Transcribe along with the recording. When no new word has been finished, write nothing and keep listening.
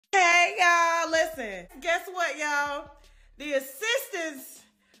Guess what, y'all? The assistants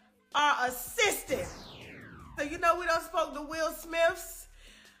are assistant. So you know we done spoke to Will Smith's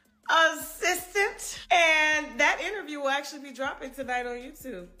assistant, and that interview will actually be dropping tonight on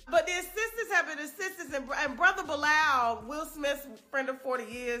YouTube. But the assistants have been assistants, and Brother Bilal, Will Smith's friend of 40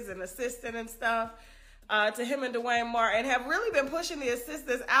 years and assistant and stuff, to him and Dwayne Martin, have really been pushing the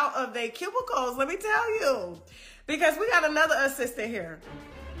assistants out of their cubicles, let me tell you. Because we got another assistant here.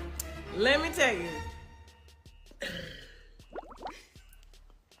 Let me tell you.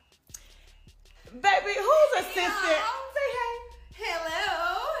 Baby, whose assistant? Say hey.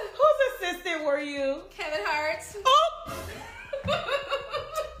 Hello. Whose assistant were you? Kevin Hart. Up!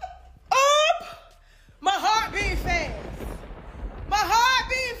 Up! My heart beat fast. My heart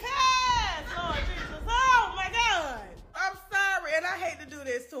beat fast. Lord Jesus. Oh my God. I'm sorry. And I hate to do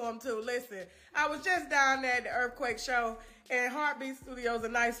this to him too. Listen, I was just down there at the Earthquake show, and Heartbeat Studios, a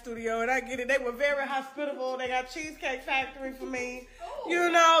nice studio, and I get it. They were very hospitable. They got Cheesecake Factory for me. Oh. You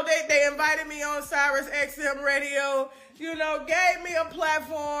know, they invited me on Cyrus XM radio, you know, gave me a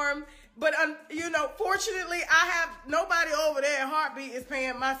platform. But, you know, fortunately, I have nobody over there at Heartbeat is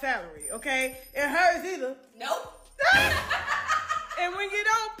paying my salary, okay? And hers either. Nope. And when you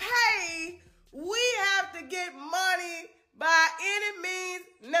don't pay, we have to get money by any means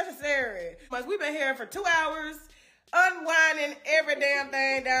necessary. But we've been here for 2 hours, unwinding every damn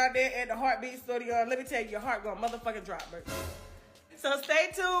thing down there at the Heartbeat Studio. And let me tell you, your heart gonna motherfucking drop, bro. So stay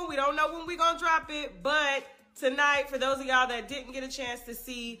tuned. We don't know when we gonna drop it, but tonight, for those of y'all that didn't get a chance to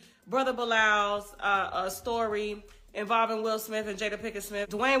see Brother Bilal's story involving Will Smith and Jada Pinkett Smith,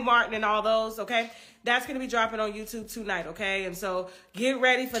 Dwayne Martin and all those, okay? That's going to be dropping on YouTube tonight, okay? And so get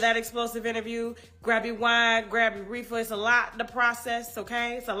ready for that explosive interview. Grab your wine, grab your reefer. It's a lot to process,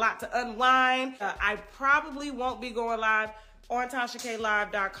 okay? It's a lot to unwind. I probably won't be going live on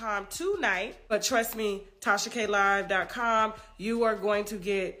TashaKLive.com tonight, but trust me, TashaKLive.com, you are going to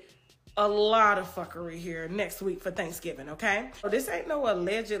get a lot of fuckery here next week for Thanksgiving, okay? So this ain't no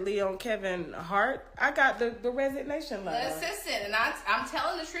allegedly on Kevin Hart. I got the resignation letter. The assistant, and I'm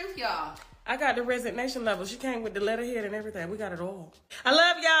telling the truth, y'all. I got the resignation level. She came with the letterhead and everything. We got it all. I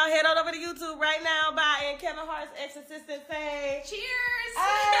love y'all. Head on over to YouTube right now. Bye. And Kevin Hart's ex-assistant say, cheers.